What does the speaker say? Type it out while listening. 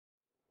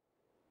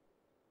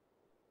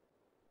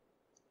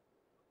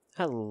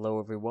Hello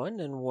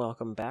everyone and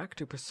welcome back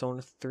to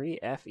Persona 3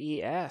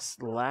 FES.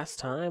 Last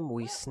time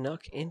we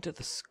snuck into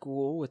the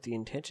school with the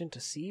intention to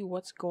see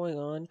what's going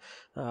on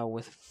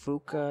with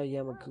Fuuka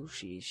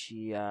Yamaguchi.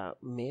 She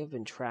may have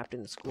been trapped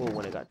in the school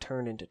when it got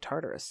turned into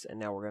Tartarus, and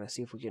now we're going to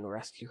see if we can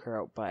rescue her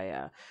out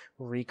by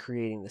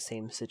recreating the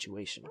same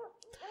situation.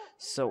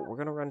 So we're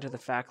going to run to the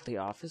faculty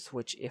office,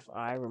 which if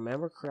I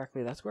remember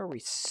correctly, that's where we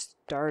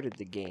started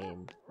the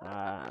game.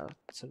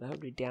 So that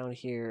would be down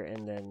here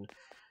and then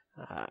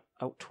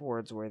out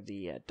towards where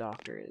the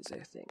doctor is,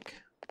 I think.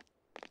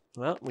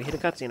 Well, we hit a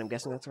cutscene. I'm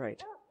guessing that's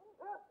right.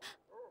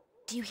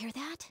 Do you hear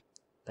that?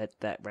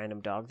 That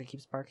random dog that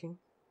keeps barking?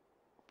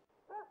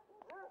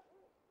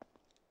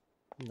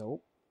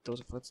 Nope.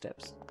 Those are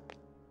footsteps.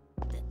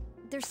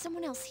 There's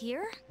someone else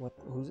here?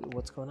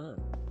 What's going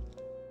on?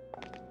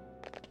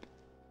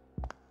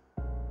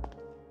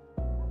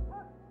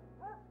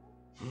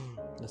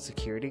 A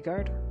security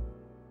guard?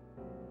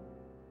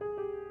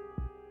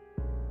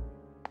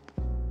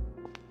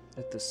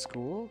 At the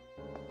school?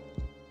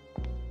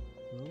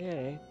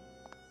 Okay.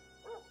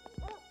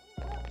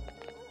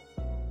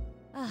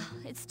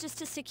 It's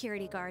just a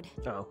security guard.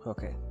 Oh,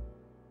 okay.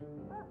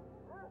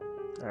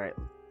 Alright,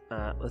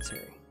 let's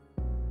hurry.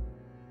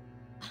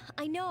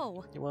 I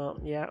know. Well,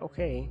 yeah,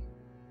 okay.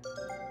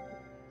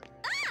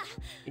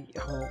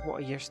 Oh,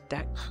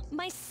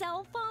 My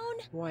cell phone?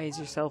 Why is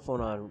your cell phone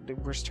on?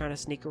 We're just trying to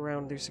sneak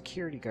around. There's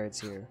security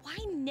guards here. Why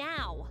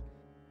now?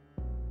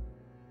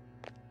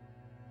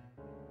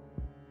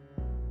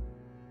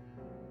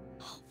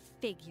 Oh,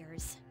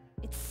 figures.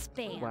 It's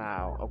spam.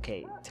 Wow,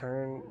 okay.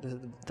 Turn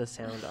the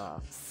sound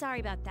off.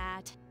 Sorry about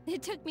that.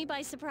 It took me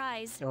by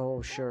surprise.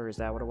 Oh, sure. Is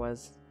that what it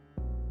was?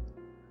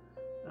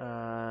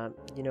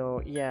 You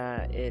know,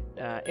 yeah,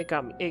 it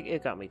got me.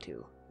 It got me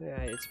too. Yeah,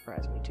 it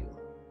surprised me too.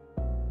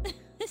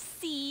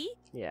 See?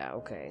 Yeah,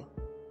 okay.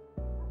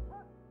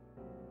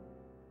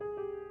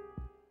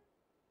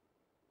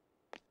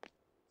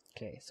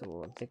 Okay,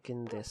 so I'm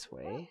thinking this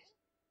way.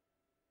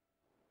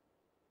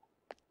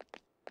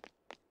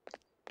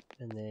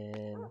 And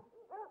then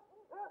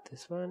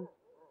this one.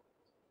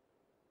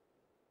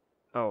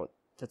 Oh,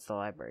 that's the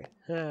library.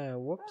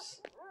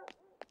 Whoops.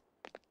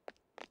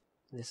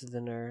 This is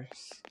the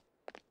nurse.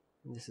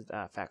 And this is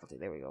faculty.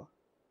 There we go.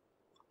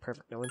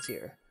 Perfect. No one's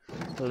here.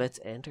 Let's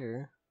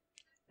enter.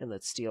 And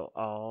let's steal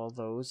all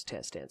those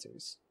test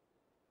answers.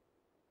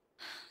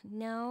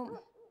 No.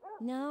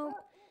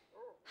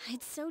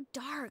 It's so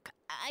dark.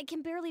 I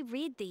can barely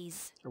read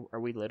these. Are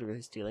we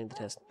literally stealing the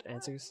test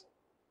answers?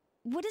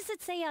 What does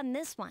it say on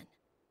this one?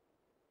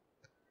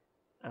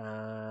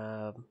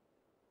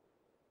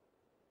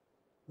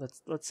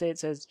 Let's say it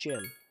says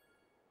gym.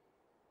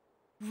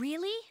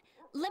 Really?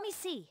 Let me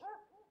see.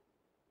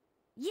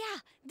 Yeah,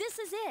 this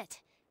is it.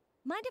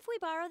 Mind if we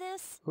borrow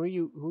this? Who are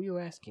you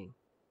asking?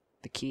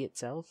 The key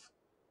itself?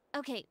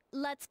 Okay,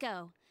 let's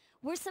go.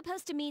 We're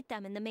supposed to meet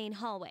them in the main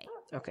hallway.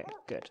 Okay,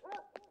 good.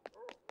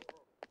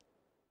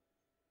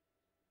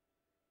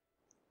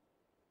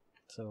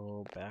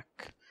 So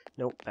back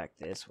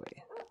this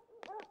way.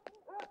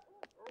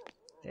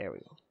 There we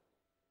go.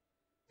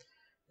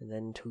 And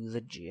then to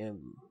the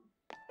gym.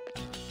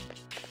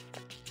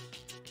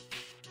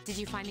 Did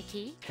you find a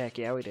key? Heck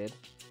yeah, we did.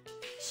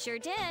 Sure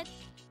did.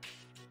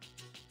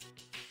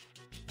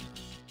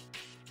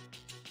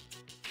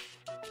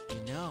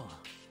 You know,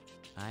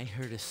 I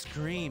heard a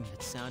scream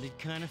that sounded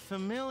kind of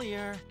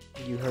familiar.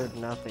 You heard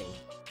nothing.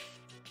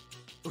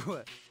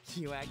 What?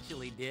 You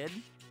actually did?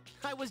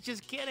 I was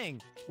just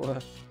kidding.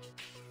 What?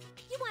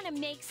 You want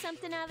to make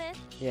something of it?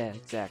 Yeah,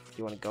 exactly.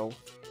 You want to go?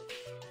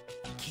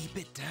 Keep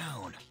it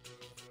down.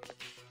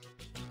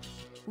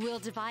 We'll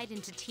divide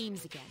into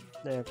teams again.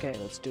 Okay,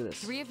 let's do this.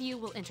 3 of you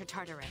will enter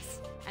Tartarus,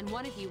 and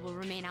 1 of you will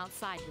remain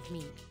outside with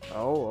me.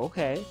 Oh,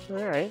 okay.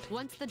 Alright.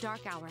 Once the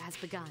dark hour has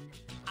begun,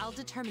 I'll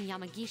determine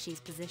Yamagishi's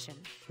position.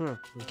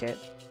 Okay.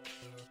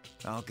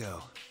 I'll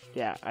go.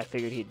 Yeah, I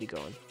figured he'd be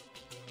going.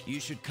 You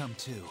should come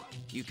too.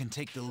 You can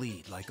take the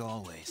lead, like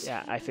always.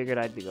 Yeah, I figured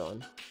I'd be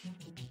going.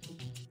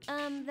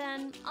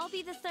 Then I'll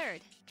be the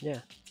third. Yeah.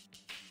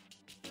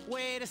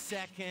 Wait a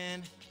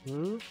second.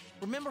 Hmm?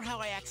 Remember how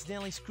I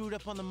accidentally screwed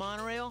up on the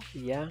monorail?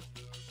 Yeah?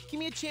 Give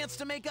me a chance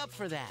to make up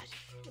for that.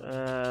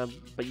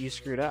 But you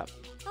screwed up.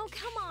 Oh,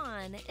 come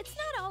on. It's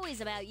not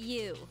always about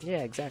you.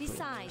 Yeah, exactly.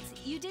 Besides,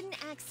 you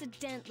didn't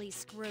accidentally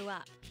screw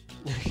up.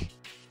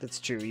 That's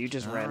true. You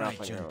just All ran right,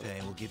 off on your own.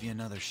 Junpei, we'll give you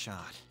another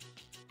shot.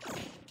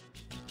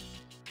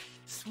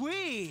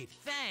 Sweet,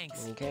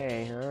 thanks.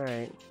 Okay,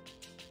 alright.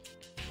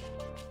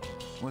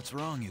 What's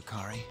wrong,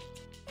 Yukari?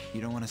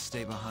 You don't want to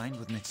stay behind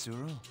with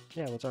Mitsuru?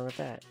 Yeah, what's wrong with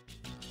that?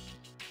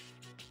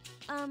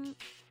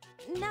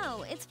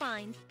 No, it's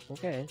fine.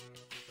 Okay.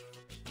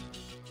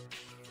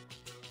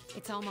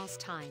 It's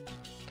almost time.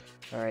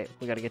 Alright,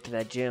 we gotta get to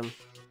that gym.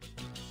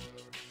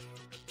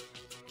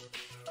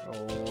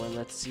 Oh, and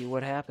let's see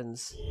what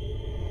happens.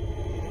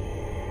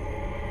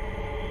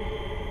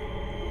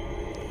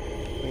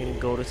 We're gonna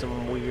go to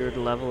some weird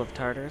level of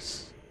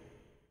Tartarus.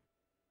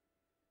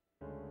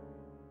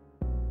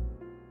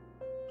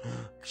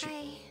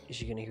 Is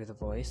she gonna hear the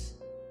voice?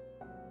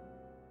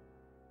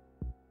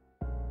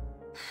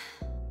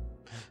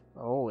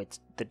 Oh, it's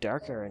the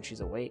dark era and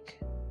she's awake.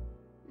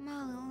 I'm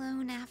all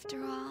alone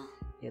after all.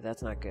 Yeah,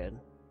 that's not good.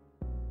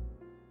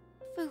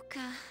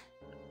 Fuuka.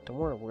 Don't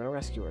worry, we're gonna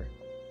rescue her.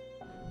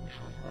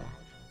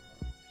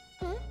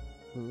 Huh?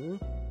 Hmm?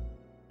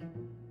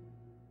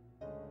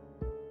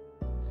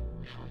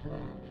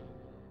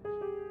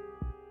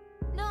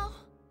 No!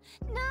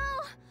 No!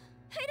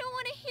 I don't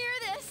want to hear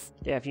this!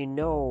 Yeah, if you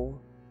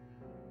know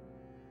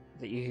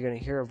that you're gonna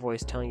hear a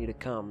voice telling you to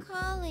come,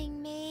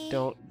 Calling me.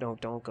 don't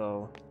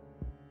go.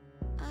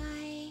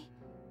 I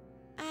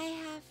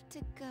have to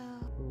go.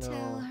 No.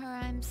 Tell her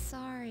I'm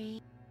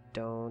sorry.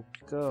 Don't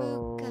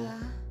go.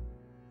 Fuuka.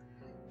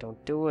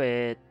 Don't do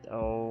it.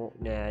 Oh,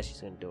 nah,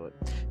 she's gonna do it.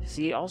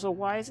 See, also,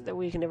 why is it that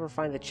we can never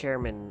find the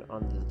chairman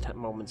on the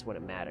moments when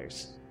it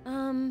matters?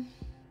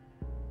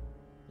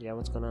 Yeah,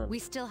 what's going on? We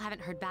still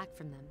haven't heard back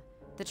from them.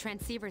 The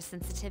transceiver's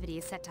sensitivity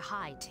is set to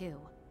high, too.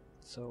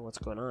 So, what's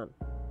going on?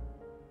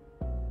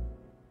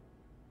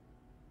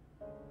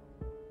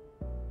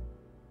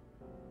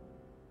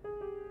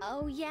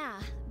 Oh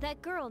yeah,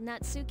 that girl,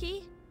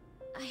 Natsuki.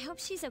 I hope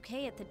she's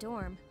okay at the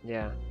dorm.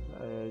 Yeah,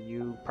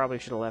 you probably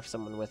should have left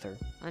someone with her.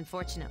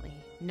 Unfortunately,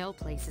 no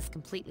place is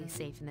completely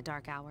safe in the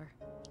dark hour.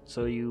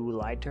 So you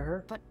lied to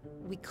her? But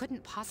we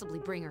couldn't possibly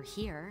bring her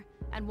here,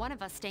 and one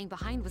of us staying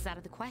behind was out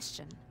of the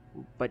question.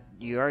 But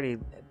you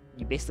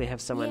basically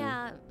have someone...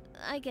 Yeah,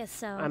 I guess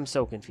so. I'm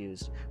so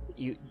confused.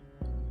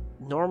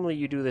 Normally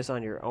you do this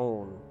on your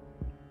own.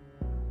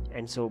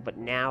 And so, but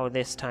now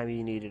this time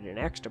you needed an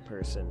extra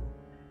person.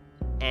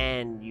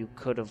 And you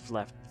could have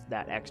left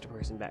that extra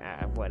person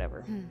back,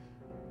 whatever.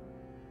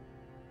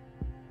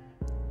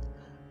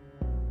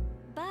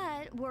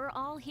 But we're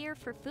all here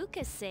for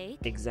Fuuka's sake.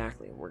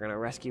 Exactly. We're gonna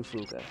rescue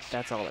Fuuka.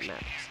 That's all that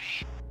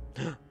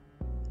matters.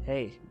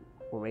 Hey,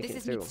 we're making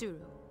This it is through.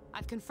 Mitsuru.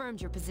 I've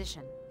confirmed your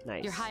position.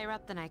 Nice. You're higher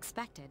up than I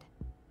expected.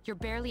 You're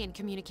barely in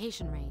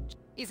communication range.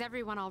 Is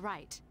everyone all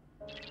right?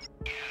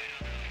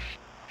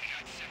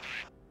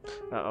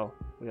 Uh-oh.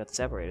 We got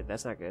separated.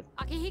 That's not good.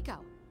 Akihiko!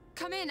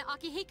 Come in,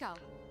 Akihiko!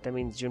 That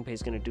means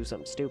Junpei's gonna do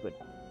something stupid.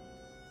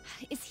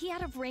 Is he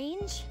out of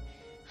range?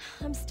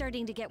 I'm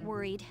starting to get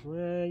worried.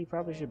 Well, you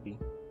probably should be.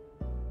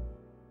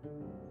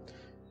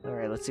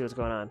 Alright, let's see what's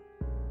going on.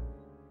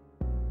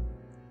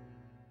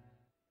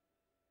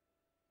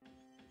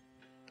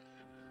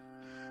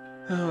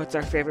 Oh, it's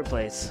our favorite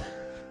place.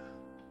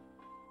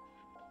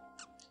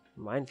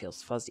 Mine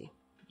feels fuzzy.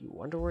 You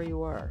wonder where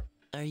you are.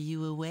 Are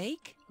you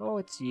awake? Oh,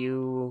 it's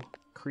you,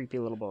 creepy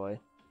little boy.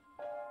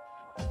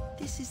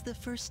 This is the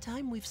first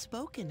time we've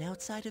spoken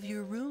outside of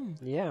your room.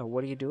 Yeah,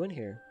 what are you doing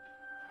here?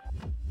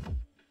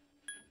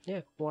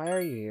 Yeah, why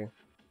are you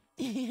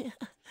here?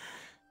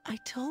 I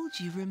told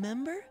you,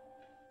 remember?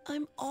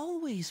 I'm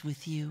always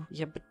with you.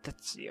 Yeah, but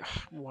that's...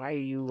 Why are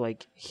you,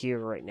 like, here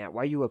right now?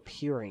 Why are you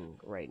appearing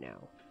right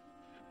now?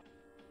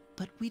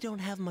 But we don't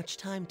have much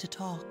time to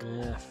talk.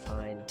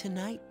 Fine.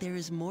 Tonight, there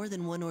is more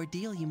than one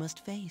ordeal you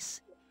must face.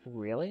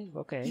 Really?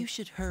 Okay. You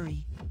should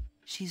hurry.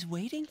 She's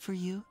waiting for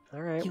you.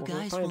 Alright, You we'll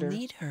guys go find will her.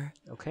 need her.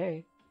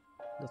 Okay.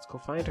 Let's go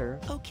find her.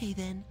 Okay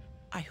then.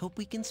 I hope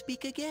we can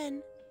speak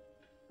again.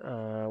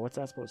 What's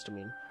that supposed to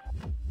mean?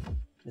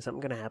 Is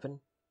something gonna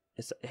happen?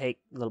 Hey,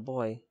 little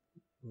boy.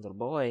 Little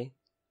boy.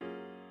 Oh,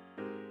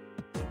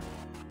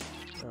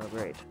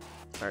 great.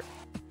 Alright.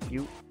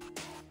 You...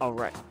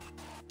 Alright.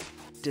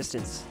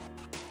 Distance.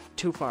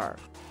 Too far.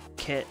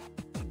 Can't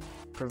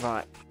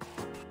provide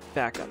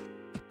backup.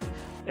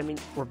 I mean,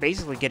 we're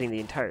basically getting the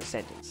entire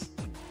sentence.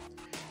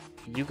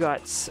 You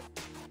got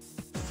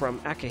from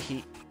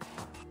Akihiko.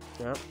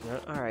 No,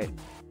 alright.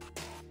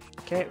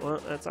 Okay,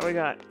 well, that's all we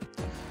got.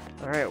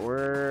 Alright,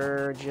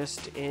 we're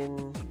just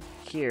in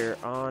here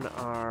on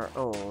our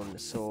own,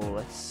 so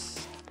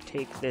let's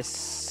take this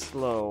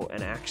slow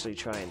and actually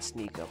try and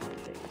sneak up on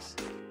things.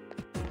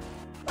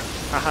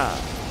 Haha!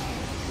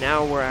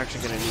 Now we're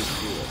actually gonna need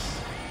to do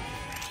this.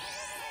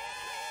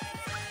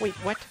 Wait,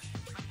 what?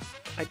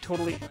 I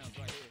totally...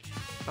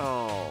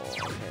 Oh,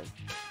 okay.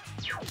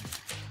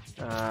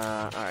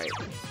 Alright.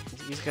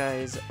 These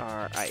guys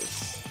are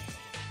ice.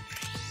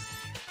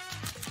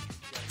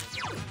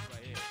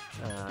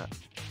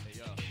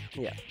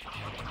 Yeah.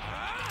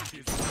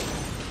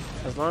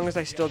 As long as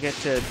I still get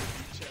to...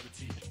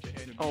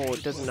 Oh,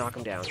 it doesn't knock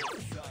them down.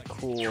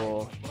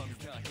 Cool.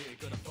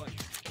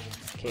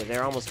 Okay,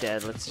 they're almost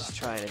dead. Let's just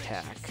try and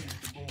attack.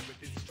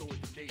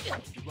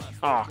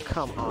 Oh,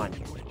 come on.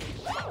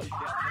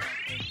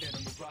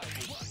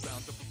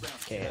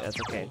 Okay, that's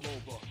okay.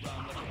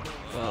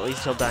 Well, at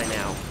least he'll die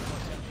now.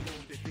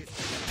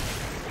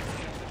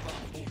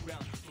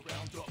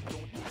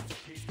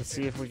 Let's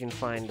see if we can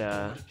find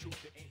a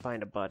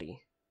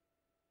buddy.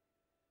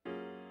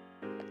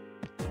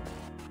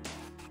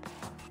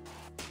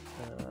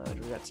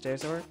 Do we got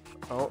stairs somewhere?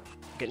 Oh,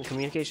 getting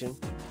communication.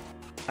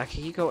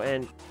 Akihiko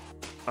and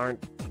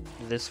aren't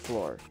this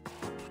floor.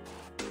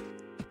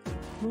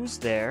 Who's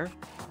there?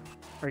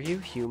 Are you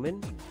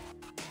human?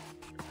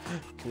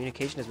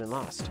 Communication has been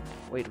lost.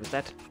 Wait, was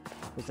that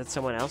Was that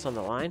someone else on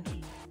the line?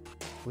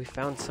 We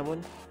found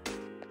someone?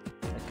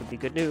 That could be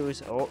good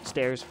news. Oh,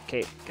 stairs.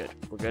 Okay, good.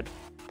 We're good.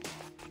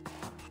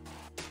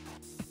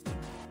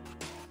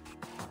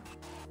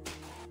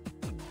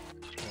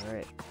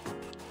 Alright.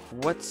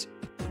 What's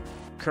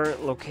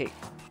current locate?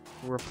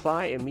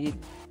 Reply immediate.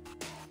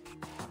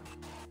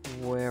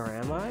 Where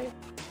am I?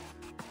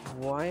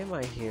 Why am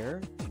I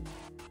here?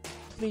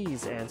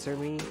 Please answer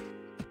me.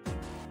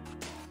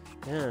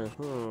 Yeah,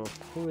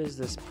 who is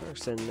this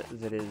person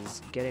that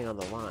is getting on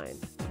the line?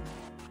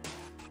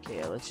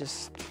 Okay, let's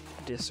just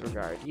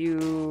disregard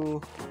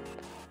you.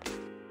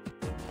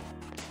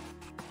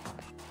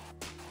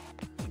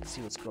 Let's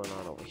see what's going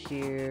on over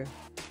here.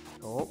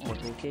 Oh, more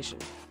communication.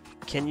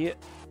 Can you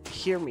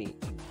hear me?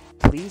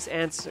 Please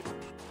answer.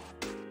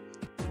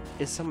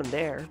 Is someone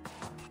there?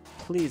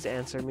 Please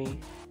answer me.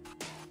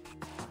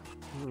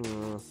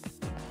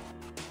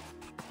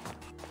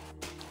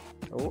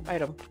 Oh,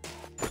 item.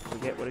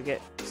 What do we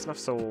get? Snuff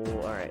soul.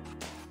 Alright.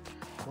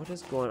 What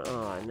is going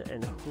on?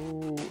 And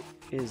who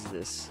is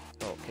this?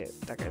 Okay,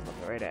 that guy's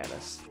looking right at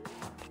us.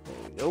 There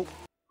we go.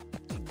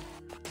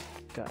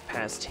 Got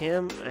past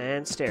him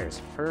and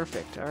stairs.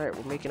 Perfect. Alright,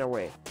 we're making our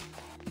way.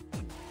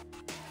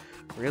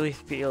 Really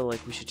feel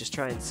like we should just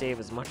try and save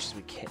as much as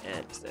we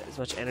can, as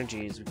much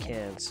energy as we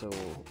can, so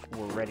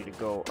we're ready to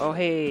go. Oh,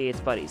 hey, it's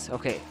buddies.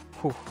 Okay.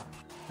 Whew.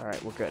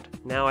 Alright, we're good.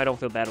 Now I don't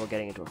feel bad about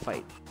getting into a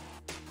fight.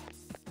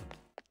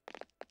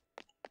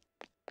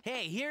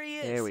 Hey, here he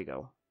is. There we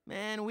go.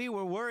 Man, we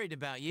were worried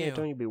about you. Yeah,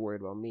 don't you be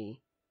worried about me.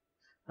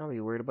 I'll be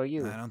worried about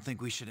you. I don't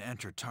think we should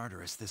enter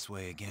Tartarus this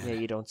way again. Yeah,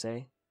 you don't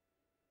say.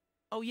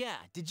 Oh yeah,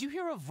 did you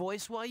hear a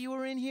voice while you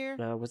were in here?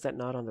 Was that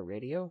not on the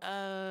radio?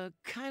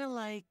 Kinda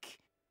like...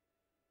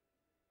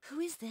 Who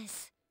is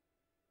this?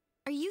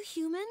 Are you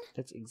human?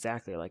 That's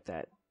exactly like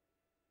that.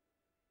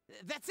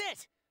 That's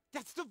it!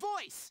 That's the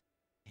voice!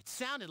 It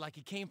sounded like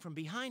it came from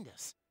behind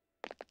us.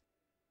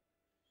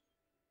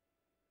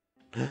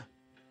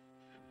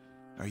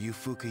 Are you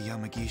Fuuka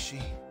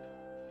Yamagishi?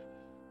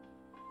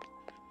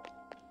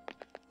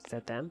 Is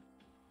that them?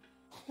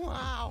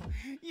 Wow!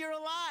 You're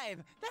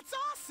alive! That's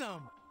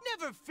awesome!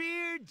 Never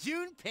fear,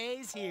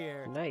 Junpei's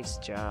here. Nice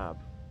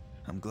job.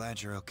 I'm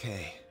glad you're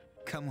okay.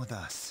 Come with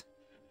us.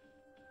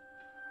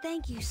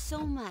 Thank you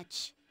so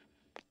much.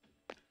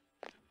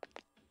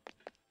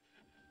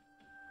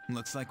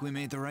 Looks like we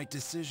made the right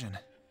decision.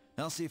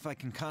 I'll see if I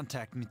can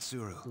contact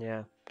Mitsuru.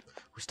 Yeah.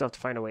 We still have to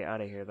find a way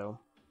out of here, though.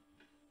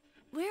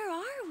 Where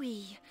are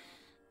we?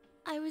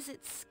 I was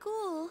at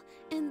school,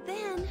 and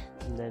then...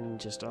 And then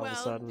just all of a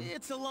sudden...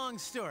 it's a long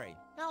story.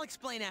 I'll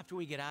explain after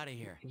we get out of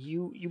here.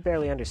 You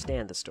barely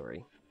understand the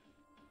story.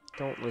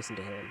 Don't listen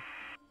to him.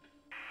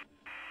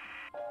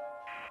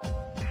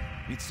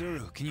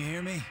 Mitsuru, can you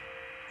hear me?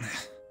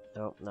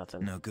 Nope,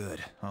 nothing. No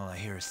good. All I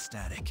hear is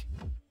static.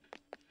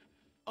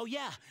 Oh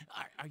yeah,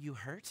 are you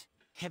hurt?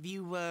 Have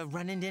you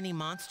run into any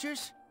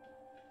monsters?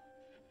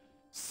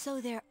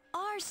 So there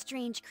are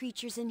strange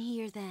creatures in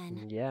here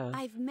then. Yeah.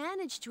 I've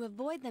managed to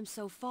avoid them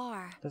so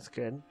far. That's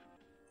good.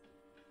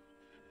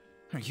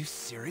 Are you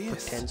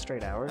serious? For 10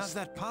 straight hours? How's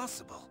that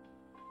possible?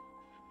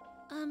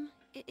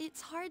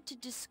 It's hard to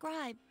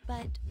describe,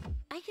 but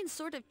I can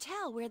sort of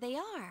tell where they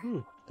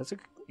are. That's a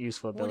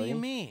useful What ability. do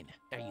you mean?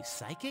 Are you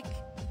psychic?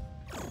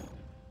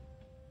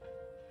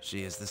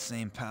 She has the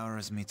same power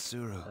as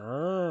Mitsuru.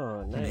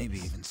 Oh, nice. Maybe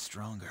even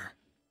stronger.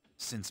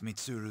 Since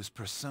Mitsuru's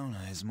persona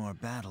is more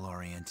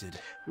battle-oriented.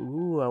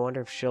 Ooh, I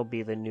wonder if she'll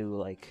be the new,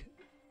 like,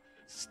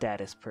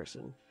 status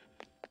person.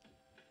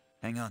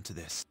 Hang on to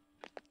this.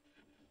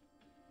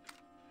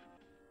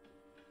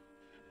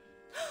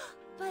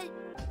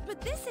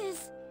 But this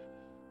is...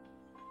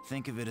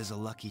 Think of it as a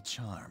lucky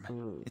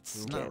charm.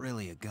 It's okay. not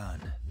really a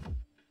gun.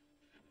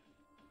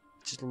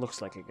 It just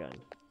looks like a gun.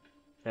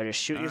 Now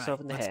just shoot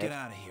yourself in the let's head. get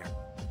out of here.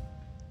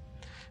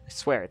 I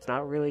swear, it's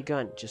not really a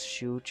gun. Just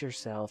shoot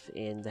yourself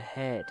in the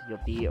head. You'll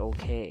be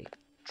okay.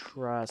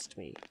 Trust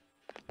me.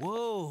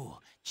 Whoa,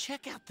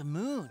 check out the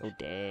moon. Oh,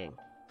 dang.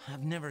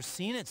 I've never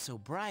seen it so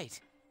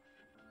bright.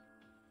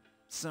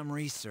 Some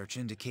research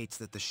indicates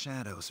that the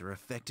shadows are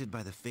affected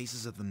by the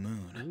phases of the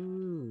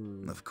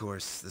moon. Of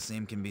course, the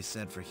same can be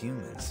said for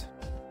humans.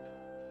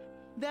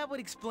 That would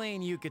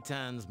explain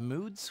Yukatan's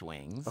mood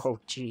swings. Oh,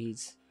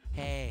 jeez.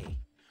 Hey,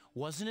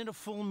 wasn't it a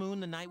full moon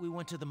the night we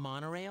went to the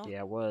monorail? Yeah,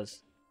 it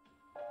was.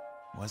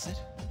 Was it?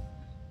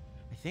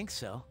 I think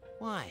so.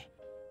 Why?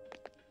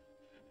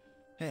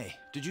 Hey,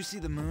 did you see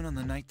the moon on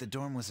the night the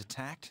dorm was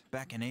attacked,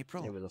 back in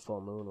April? It was a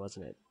full moon,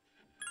 wasn't it?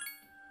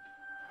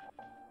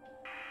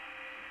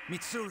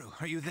 Mitsuru,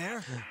 are you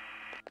there?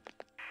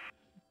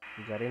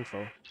 You got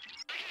info.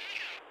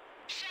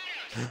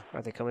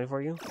 Are they coming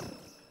for you?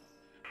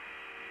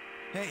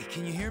 Hey,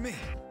 can you hear me?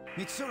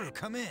 Mitsuru,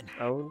 come in.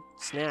 Oh,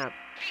 snap.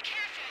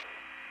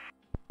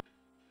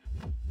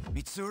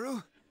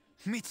 Mitsuru?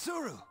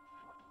 Mitsuru!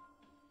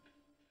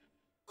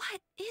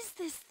 What is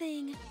this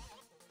thing?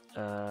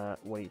 What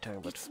are you talking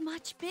about? It's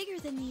much bigger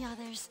than the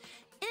others,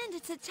 and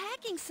it's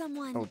attacking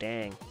someone. Oh,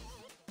 dang.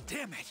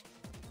 Damn it!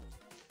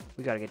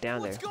 We gotta get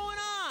down What's there. going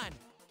on?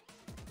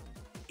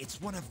 It's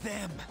one of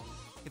them.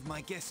 If my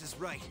guess is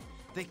right,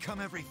 they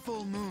come every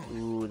full moon.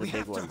 Ooh, the we big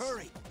have ones. to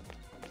hurry.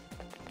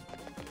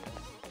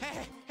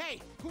 Hey,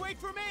 wait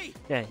for me!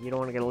 Yeah, you don't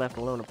want to get left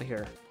alone up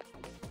here.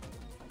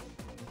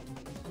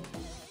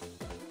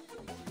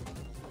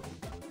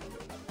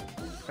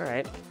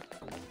 Alright.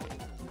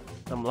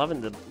 I'm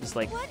loving this,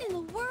 like, What in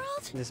the world?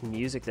 this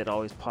music that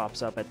always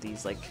pops up at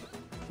these, like,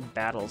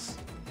 battles.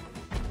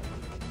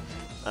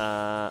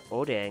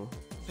 Oh dang.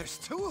 There's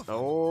two of them.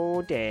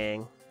 Oh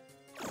dang.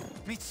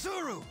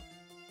 Mitsuru!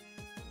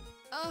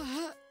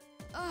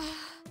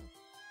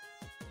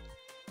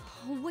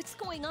 What's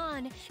going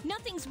on?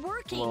 Nothing's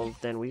working. Well,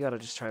 then we gotta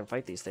just try and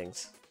fight these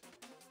things.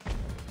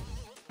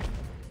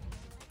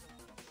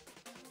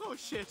 Oh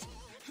shit!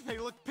 They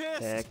look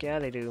pissed! Heck yeah,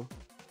 they do.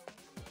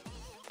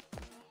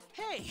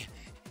 Hey!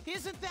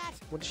 Isn't that...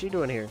 What's she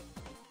doing here?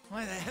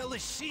 Why the hell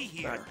is she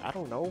here? I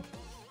don't know.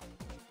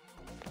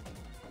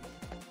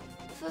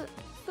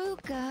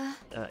 Fuuka.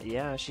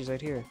 Yeah, she's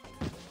right here.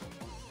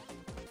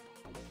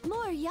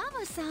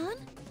 Moriyama-san?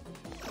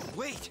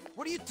 Wait,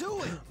 what are you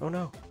doing? Oh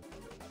no.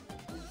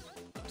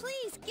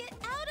 Please get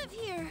out of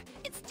here.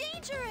 It's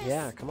dangerous.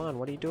 Yeah, come on,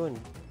 what are you doing?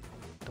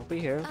 Don't be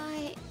here.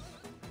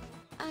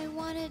 I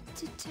wanted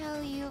to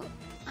tell you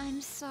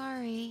I'm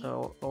sorry.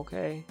 Oh,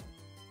 okay.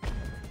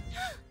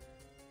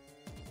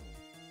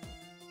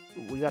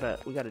 We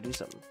gotta do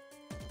something.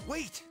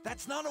 Wait,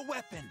 that's not a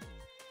weapon.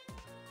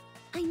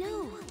 I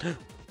know.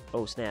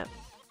 Oh snap.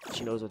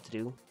 She knows what to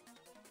do.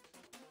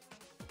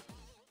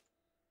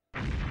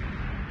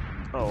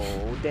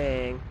 Oh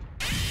dang.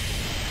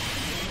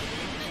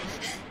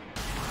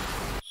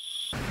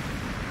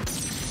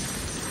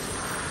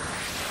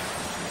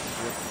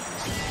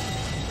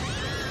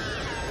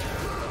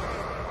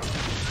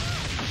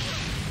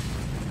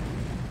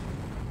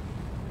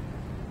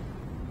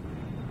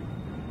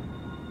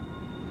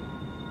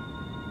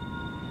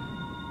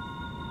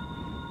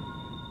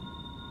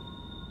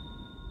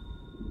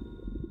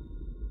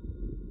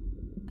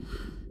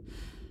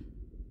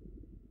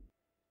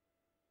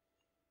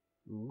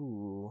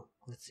 Ooh,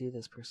 let's see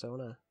this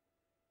persona.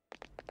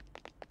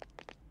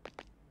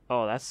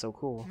 Oh, that's so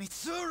cool.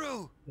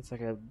 Mitsuru! It's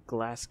like a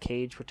glass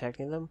cage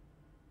protecting them.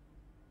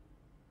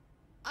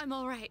 I'm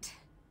all right.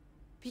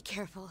 Be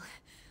careful.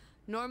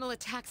 Normal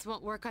attacks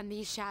won't work on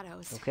these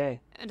shadows.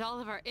 Okay. And all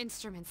of our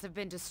instruments have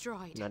been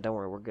destroyed. No, don't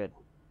worry, we're good.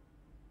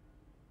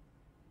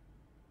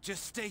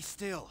 Just stay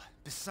still.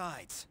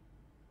 Besides,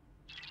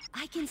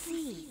 I can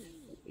see.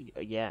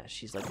 Yeah,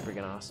 she's like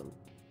freaking awesome.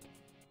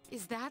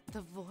 Is that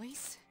the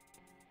voice?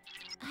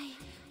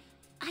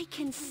 I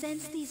can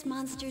sense these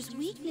monsters'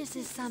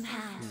 weaknesses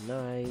somehow.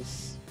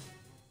 Nice.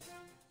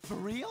 for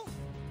real?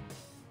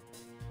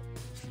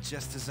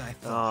 Just as I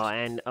Oh, thought.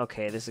 and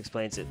okay, this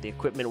explains it. The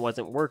equipment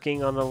wasn't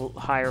working on the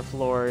higher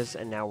floors,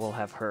 and now we'll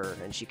have her,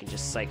 and she can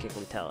just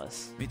psychically tell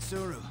us.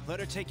 Mitsuru, let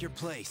her take your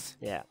place.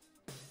 Yeah.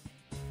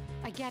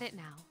 I get it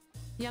now.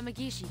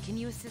 Yamagishi, can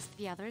you assist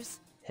the others?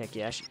 Heck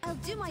yeah. She... I'll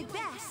do my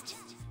best.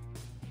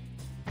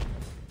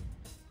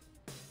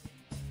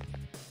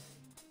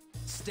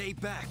 Stay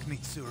back,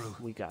 Mitsuru.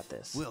 We got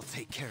this. We'll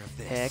take care of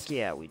this. Heck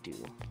yeah, we do.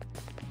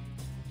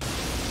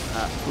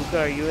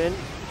 Fuuka, are you in?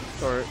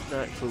 Or,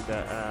 not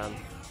Fuuka,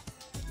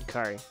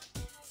 Yukari.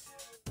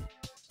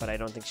 But I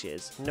don't think she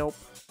is. Nope.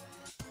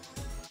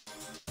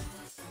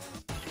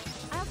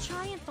 I'll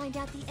try and find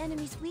out the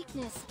enemy's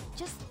weakness.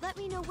 Just let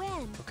me know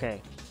when.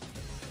 Okay.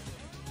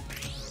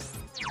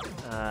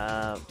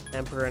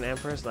 Emperor and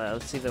Empress?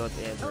 Let's see what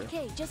the Emperor.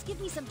 Okay, just give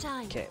me some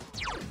time. Okay.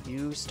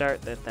 You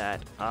start at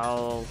that.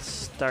 I'll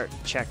start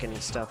checking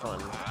stuff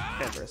on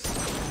Empress.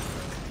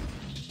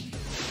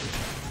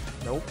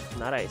 Nope,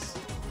 not ice.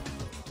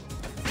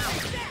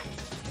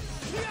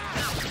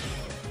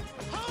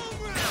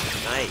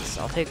 Nice,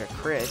 I'll take a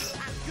crit.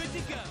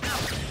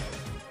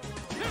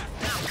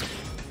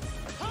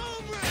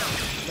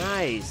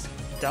 Nice,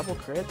 double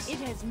crits. It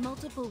has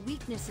multiple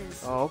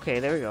weaknesses. Oh, okay,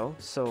 there we go.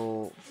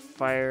 So,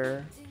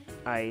 fire,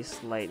 ice,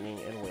 lightning,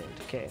 and wind.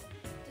 Okay.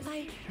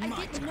 I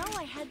didn't know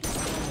I had this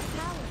kind of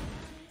power.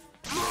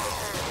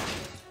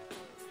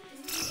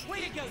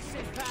 Way to go,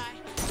 Senpai!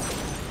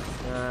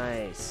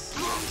 Nice.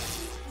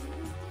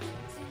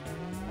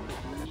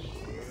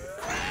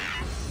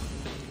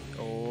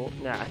 Oh,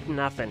 nah,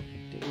 nothing.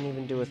 Didn't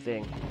even do a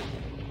thing.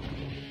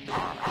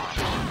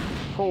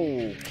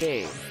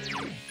 Okay.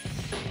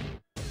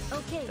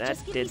 Okay, That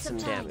just give did me some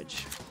time.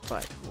 damage,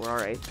 but we're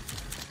alright.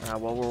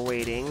 While we're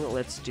waiting,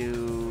 let's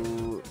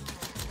do...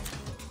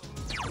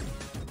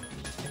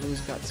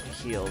 Who's got some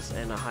heals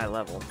and a high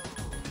level?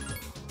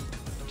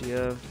 Do you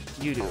have...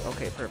 You do.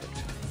 Okay, perfect.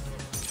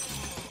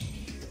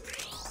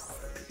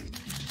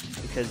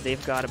 Because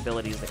they've got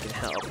abilities that can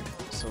help.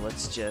 So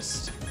let's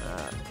just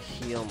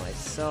heal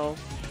myself.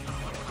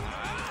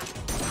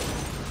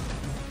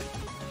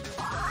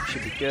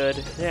 Should be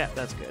good. Yeah,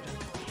 that's good.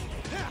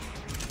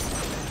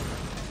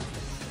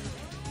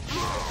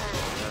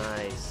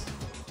 Nice.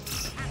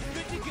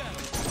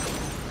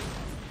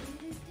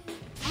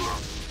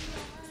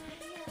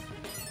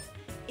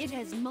 It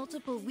has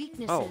multiple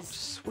weaknesses. Oh,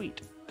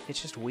 sweet.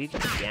 it's just weak to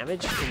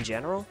damage in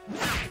general?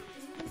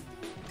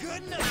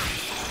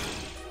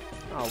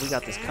 Oh, we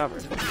got this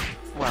covered.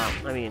 Well,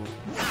 I mean,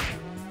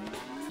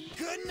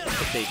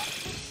 if they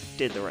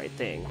did the right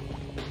thing.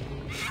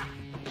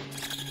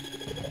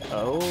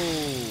 Oh,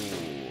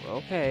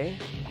 okay.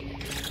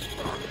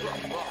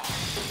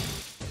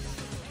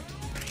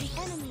 The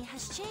enemy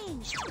has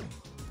changed.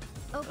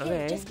 Okay,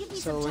 Okay, just give me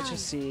so some let's time.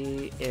 just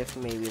see if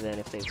maybe then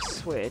if they've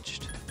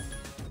switched.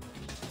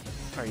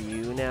 Are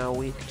you now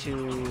weak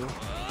to...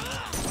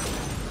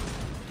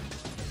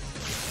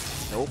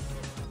 Nope.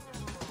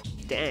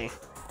 Dang.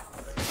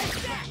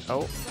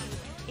 Oh,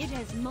 It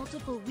has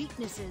multiple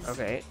weaknesses.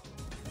 okay.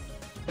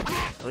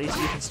 At least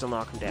you can still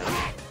knock him down.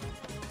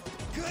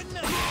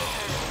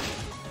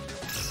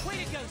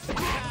 Way to go,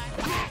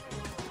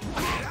 Senpai!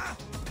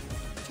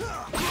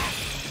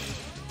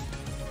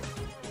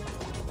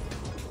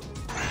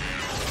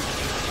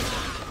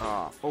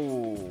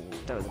 Oh,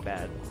 that was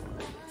bad.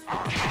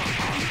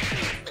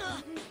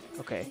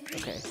 Okay,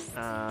 okay.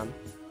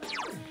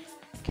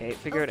 Okay,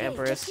 figure out Okay,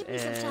 Empress, just give me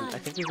some and time. I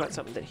think we've got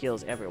something that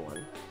heals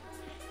everyone.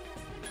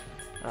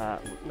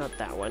 Not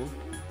that one.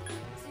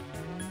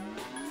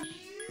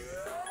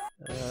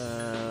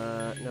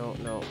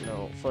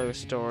 No. Fully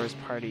restores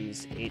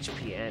parties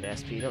HP and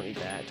SP. Don't need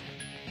that.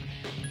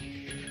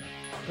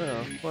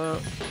 Oh,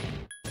 well.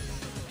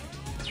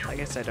 I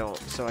guess I don't,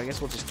 so I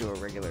guess we'll just do a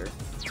regular.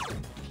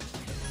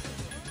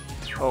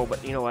 Oh,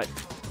 but you know what?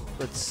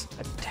 Let's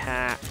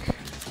attack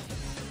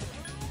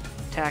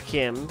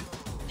him,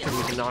 and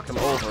we can knock him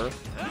over,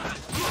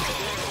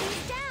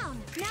 He's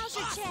down. Now's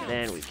your chance.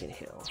 then we can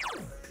heal.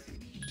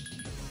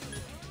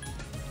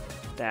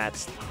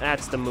 That's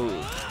the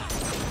move.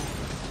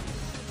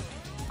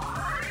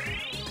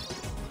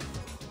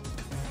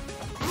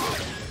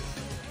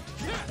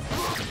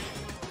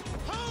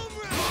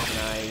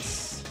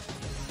 Nice.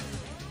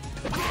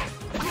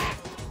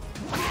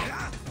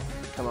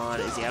 Come on,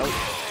 is he out?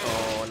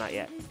 Oh, not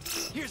yet.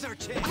 Here's our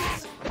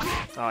chance.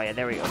 Oh yeah,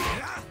 there we go.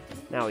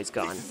 Now he's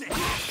gone.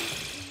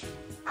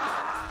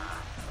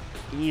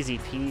 Easy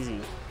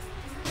peasy.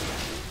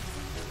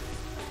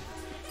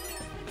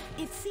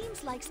 It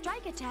seems like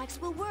strike attacks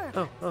will work.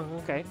 Oh,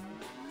 okay.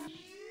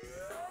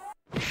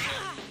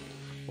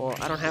 Well,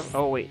 I don't have...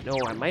 Oh, wait. No,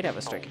 I might have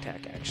a strike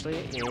attack, actually.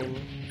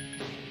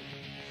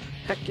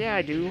 Heck yeah,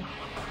 I do.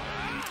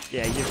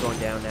 Yeah, you're going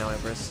down now,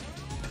 Empress.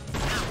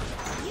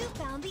 You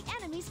found the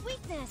enemy's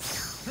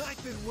weakness.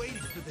 I've been waiting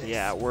for this.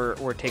 Yeah,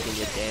 we're taking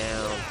you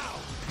down.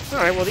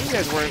 Alright, well, these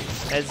guys weren't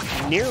as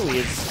nearly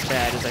as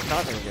bad as I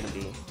thought they were going to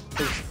be.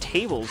 Those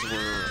tables were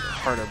a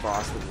harder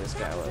boss than this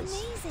guy That was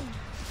was. amazing.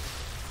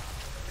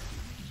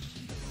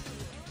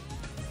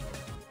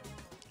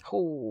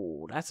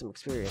 Oh, that's some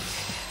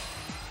experience.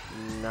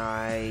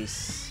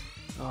 Nice.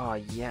 Oh,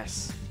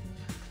 yes.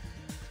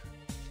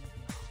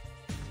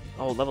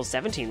 Oh, level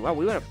 17. Wow,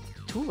 we went up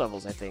 2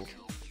 levels, I think.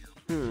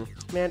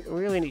 Man, we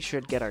really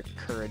should get our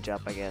courage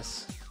up, I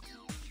guess.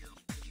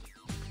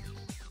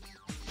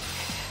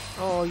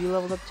 Oh, you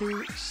leveled up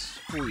too?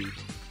 Sweet.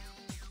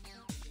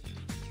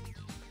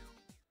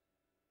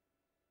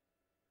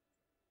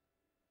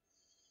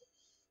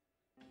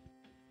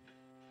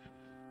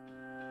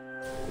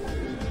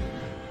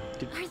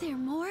 Are there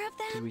more of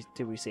them?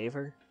 Did we save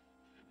her?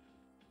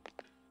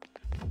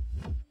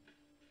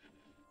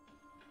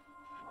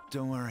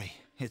 Don't worry,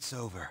 it's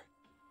over.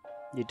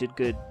 You did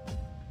good.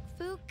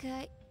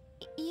 Fuuka,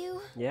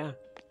 you... Yeah.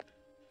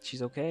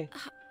 She's okay.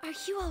 Are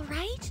you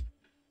alright?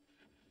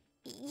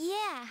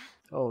 Yeah,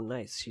 Oh,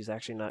 nice. She's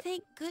actually not,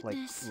 thank like,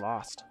 goodness.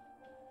 lost.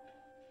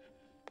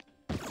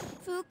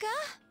 Fuuka?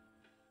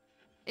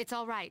 It's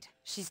all right.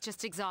 She's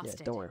just Yeah,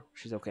 exhausted. don't worry.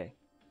 She's okay.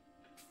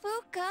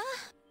 Fuuka?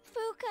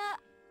 Fuuka,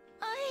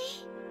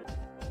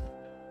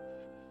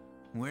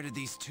 Where did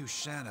these two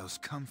shadows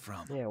come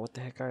from? Yeah, what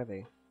the heck are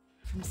they?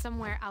 From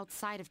somewhere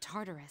outside of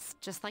Tartarus,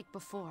 just like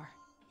before.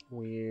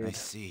 Weird. I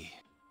see.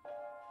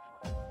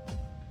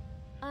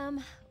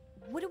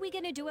 What are we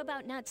gonna do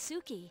about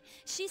Natsuki?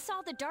 She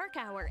saw the dark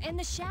hour and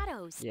the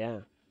shadows. Yeah.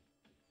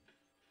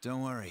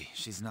 Don't worry,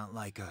 she's not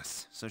like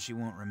us, so she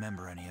won't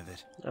remember any of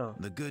it. Oh.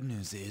 The good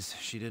news is,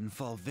 she didn't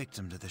fall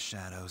victim to the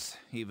shadows,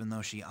 even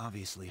though she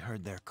obviously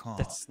heard their call.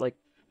 That's, like,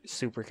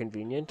 super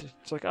convenient.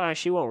 It's like, ah,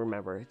 she won't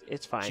remember.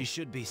 It's fine. She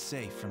should be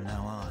safe from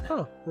now on.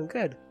 Oh, well,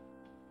 good.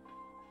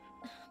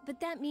 But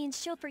that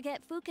means she'll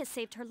forget Fuuka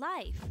saved her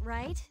life,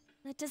 right?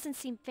 That doesn't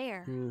seem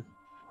fair.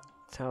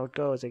 That's how it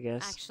goes, I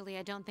guess. Actually,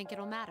 I don't think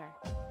it'll matter.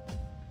 I'm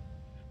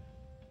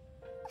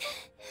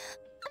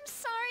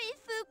sorry,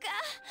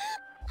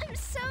 Fuuka. I'm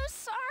so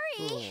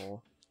sorry.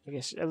 Oh, I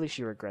guess at least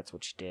she regrets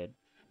what she did.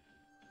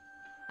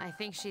 I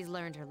think she's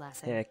learned her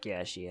lesson. Heck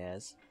yeah, she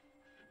has.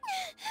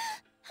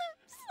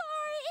 I'm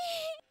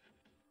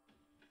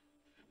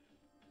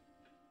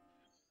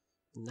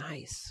sorry.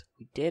 Nice.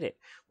 We did it.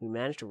 We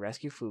managed to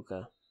rescue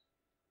Fuuka.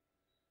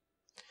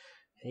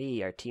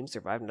 Hey, our team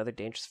survived another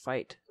dangerous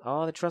fight.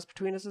 Oh, the trust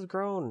between us has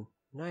grown.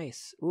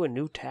 Nice. Ooh, a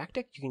new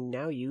tactic? You can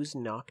now use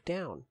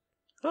knockdown.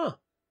 Huh.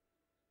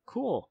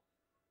 Cool.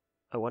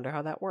 I wonder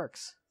how that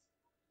works.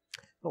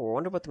 Oh, I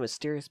wonder about the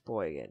mysterious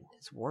boy again.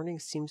 His warning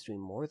seems to be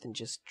more than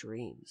just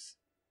dreams.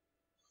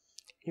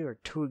 You are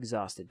too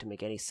exhausted to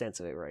make any sense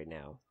of it right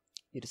now.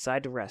 You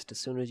decide to rest as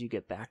soon as you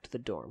get back to the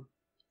dorm.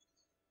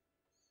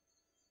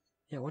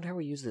 Yeah, I wonder how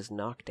we use this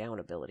knockdown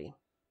ability.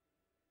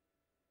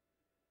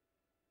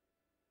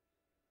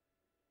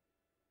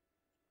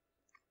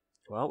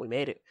 Well, we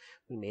made it.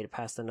 We made it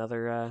past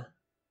another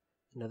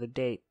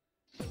date.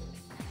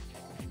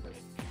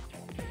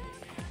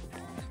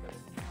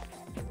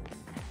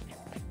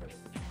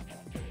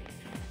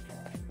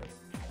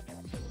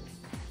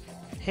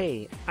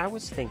 Hey, I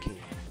was thinking,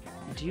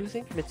 do you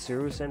think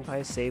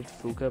Mitsuru-senpai saved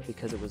Fuuka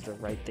because it was the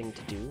right thing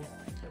to do?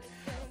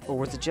 Or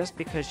was it just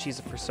because she's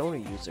a Persona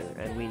user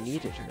and we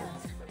needed her?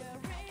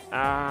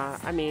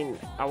 I mean,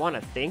 I want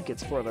to think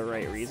it's for the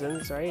right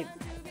reasons, right?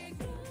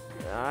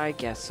 I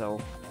guess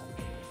so.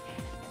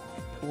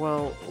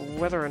 Well,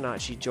 whether or not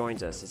she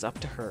joins us is up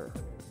to her.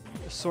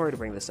 Sorry to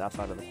bring this up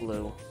out of the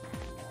blue.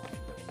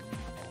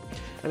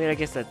 I mean, I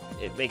guess that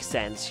it makes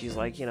sense. She's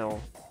like, you know,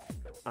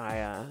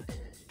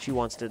 she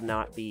wants to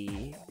not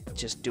be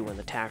just doing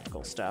the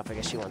tactical stuff. I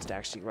guess she wants to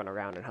actually run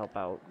around and help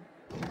out.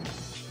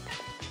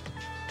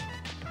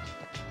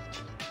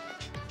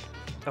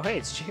 Oh, hey,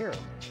 it's Chihiro.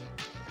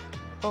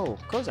 Oh,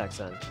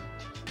 Kozak-san.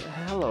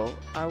 Hello,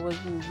 I was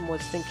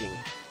thinking.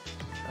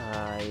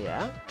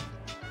 Yeah?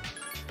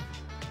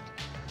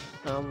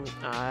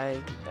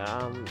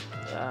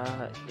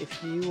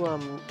 If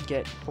you,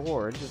 get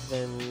bored,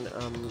 then,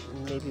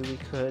 maybe we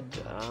could,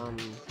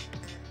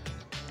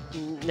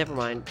 never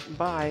mind.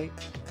 Bye.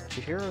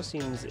 Chihiro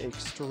seems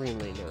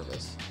extremely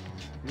nervous.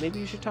 Maybe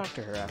you should talk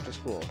to her after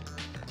school.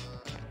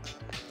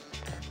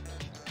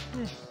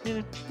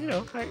 You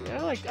know, I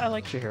like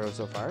Chihiro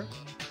so far.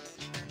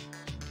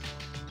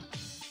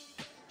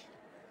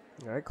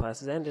 Alright,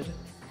 class is ended.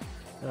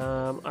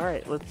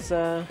 Alright, let's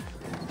talk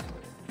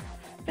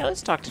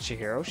to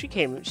Chihiro.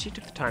 She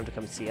took the time to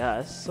come see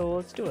us, so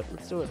let's do it.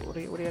 What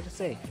do you have to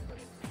say?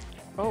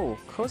 Oh,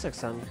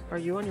 Kozak-san, are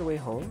you on your way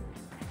home?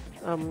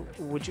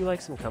 Would you like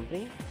some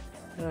company?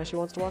 She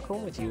wants to walk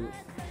home with you.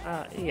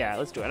 Yeah,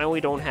 let's do it. I know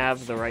we don't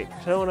have the right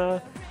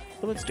persona,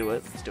 but let's do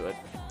it.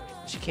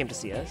 She came to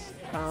see us.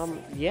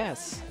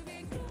 Yes.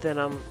 Then,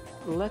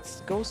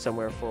 let's go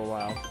somewhere for a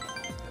while.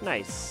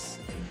 Nice.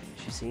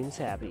 She seems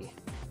happy.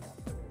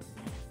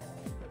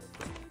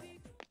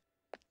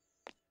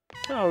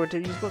 Oh, we're to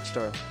the used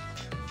bookstore.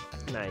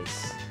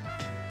 Nice.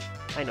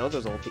 I know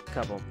those old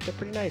couple. They're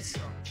pretty nice.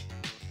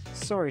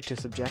 Sorry to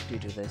subject you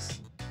to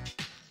this.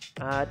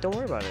 Don't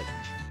worry about it.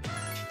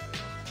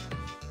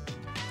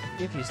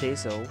 If you say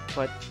so,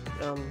 but,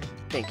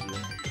 thank you.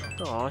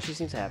 Aw, she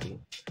seems happy.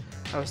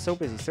 I was so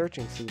busy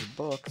searching through the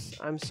books.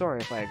 I'm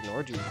sorry if I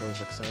ignored you,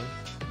 Kozak-san.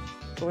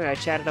 The way I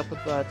chatted up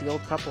with the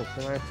old couple.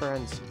 They're my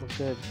friends. We're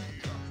good.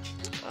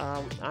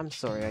 I'm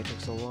sorry I took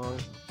so long.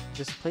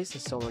 This place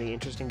has so many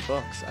interesting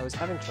books. I was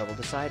having trouble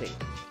deciding.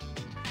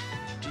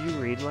 Do you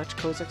read much,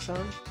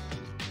 Kozak-san?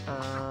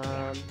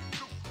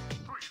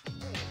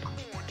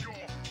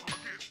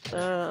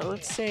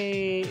 Let's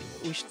say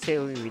we should say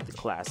we read the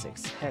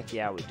classics. Heck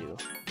yeah, we do.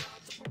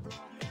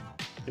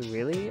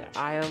 Really?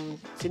 I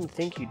didn't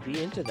think you'd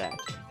be into that.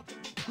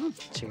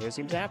 Chihiro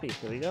seems happy.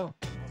 Here we go.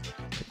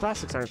 The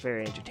classics aren't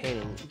very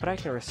entertaining, but I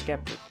can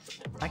respect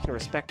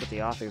what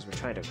the authors were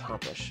trying to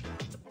accomplish.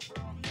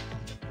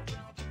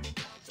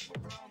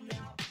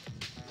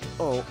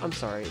 Oh, I'm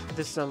sorry.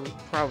 This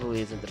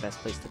probably isn't the best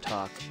place to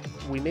talk.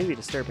 We may be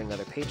disturbing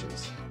other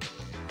patrons.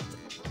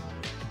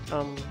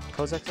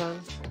 Kozak-san?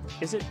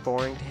 Is it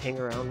boring to hang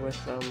around with,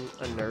 a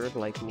nerd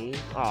like me?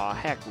 Aw,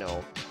 heck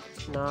no.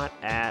 Not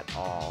at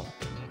all.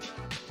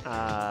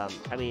 I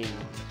mean,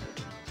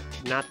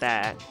 not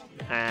that.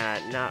 I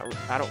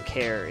don't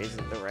care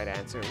isn't the right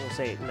answer. We'll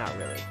say not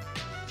really.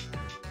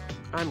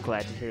 I'm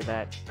glad to hear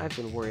that. I've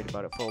been worried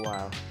about it for a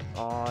while.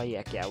 Aw,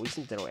 yeah, we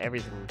seem to know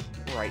everything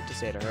right to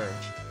say to her.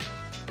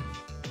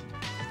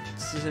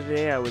 So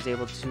today I was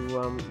able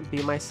to,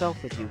 be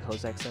myself with you,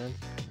 Kozak-san.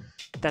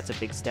 That's a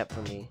big step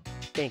for me.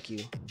 Thank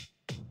you.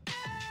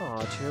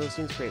 Aw, Chihiro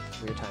seems grateful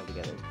for your time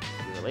together.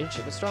 Your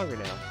relationship is stronger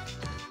now.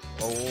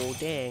 Oh,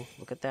 dang.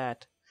 Look at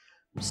that.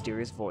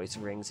 Mysterious voice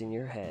rings in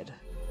your head.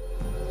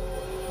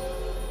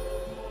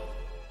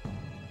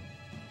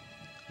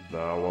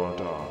 Thou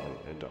art I,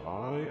 and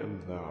I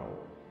am thou.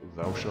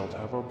 Thou shalt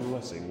have our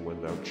blessing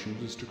when thou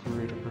choosest to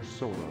create a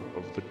persona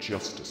of the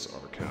Justice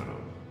Arcana.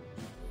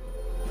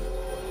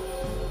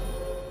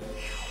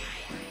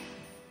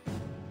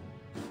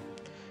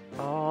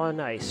 Oh,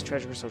 nice.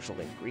 Treasure social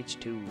link. Reach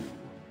 2.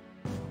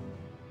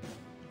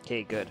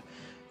 Okay, good.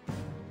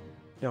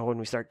 Now when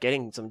we start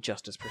getting some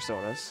justice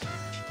personas.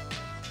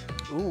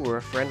 Ooh, we're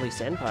a friendly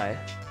senpai.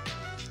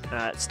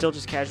 Still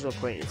just casual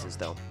acquaintances,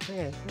 though.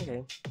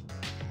 Okay.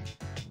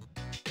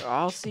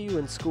 I'll see you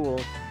in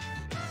school.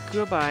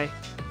 Goodbye.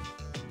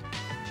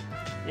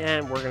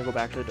 And we're gonna go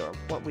back to the dorm.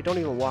 What, we don't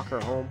even walk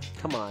her home?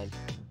 Come on.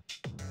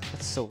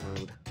 That's so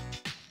rude.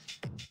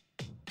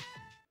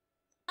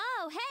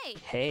 Oh, hey!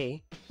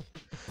 Hey.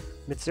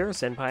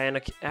 Mitsuru-senpai and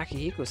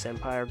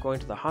Akihiko-senpai are going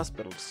to the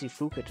hospital to see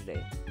Fuuka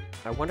today.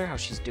 I wonder how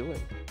she's doing.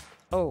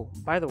 Oh,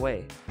 by the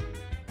way,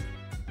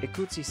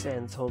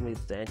 Ikutsu-san told me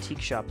that the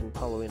antique shop in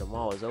Paulownia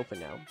Mall is open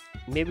now.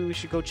 Maybe we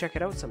should go check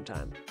it out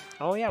sometime.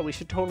 Oh yeah, we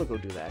should totally go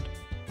do that.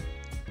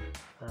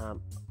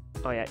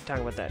 Oh yeah,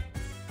 talking about that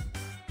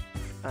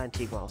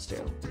antique mall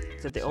still.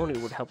 Said the owner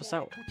would help us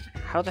out.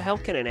 How the hell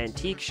can an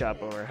antique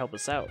shop owner help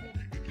us out?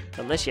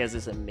 Unless she has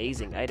this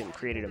amazing item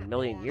created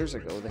 1,000,000 years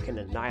ago that can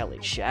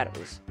annihilate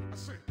shadows.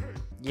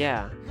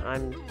 Yeah,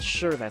 I'm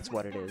sure that's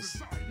what it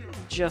is.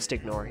 Just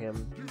ignore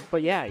him.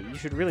 But yeah, you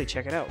should really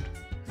check it out.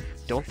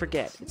 Don't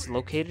forget, it's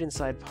located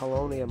inside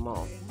Paulownia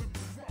Mall.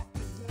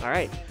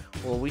 Alright,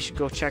 well we should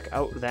go check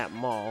out that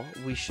mall.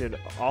 We should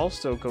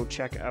also go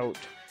check out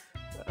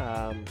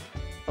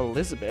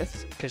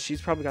Elizabeth, because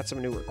she's probably got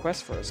some new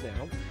requests for us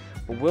now.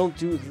 But we'll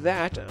do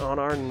that on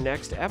our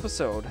next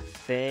episode.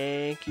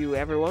 Thank you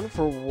everyone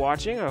for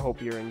watching. I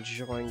hope you're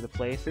enjoying the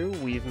playthrough.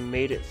 We've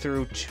made it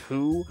through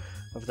 2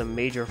 of the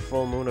major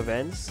full moon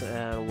events,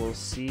 and we'll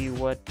see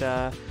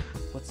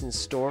what's in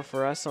store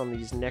for us on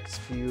these next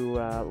few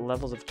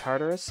levels of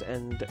Tartarus.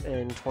 And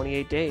in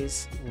 28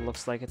 days, it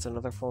looks like it's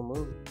another full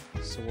moon,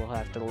 so we'll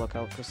have to look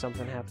out for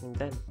something happening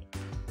then.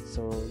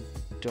 So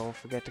don't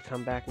forget to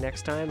come back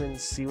next time and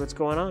see what's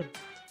going on.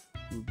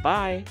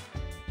 Bye!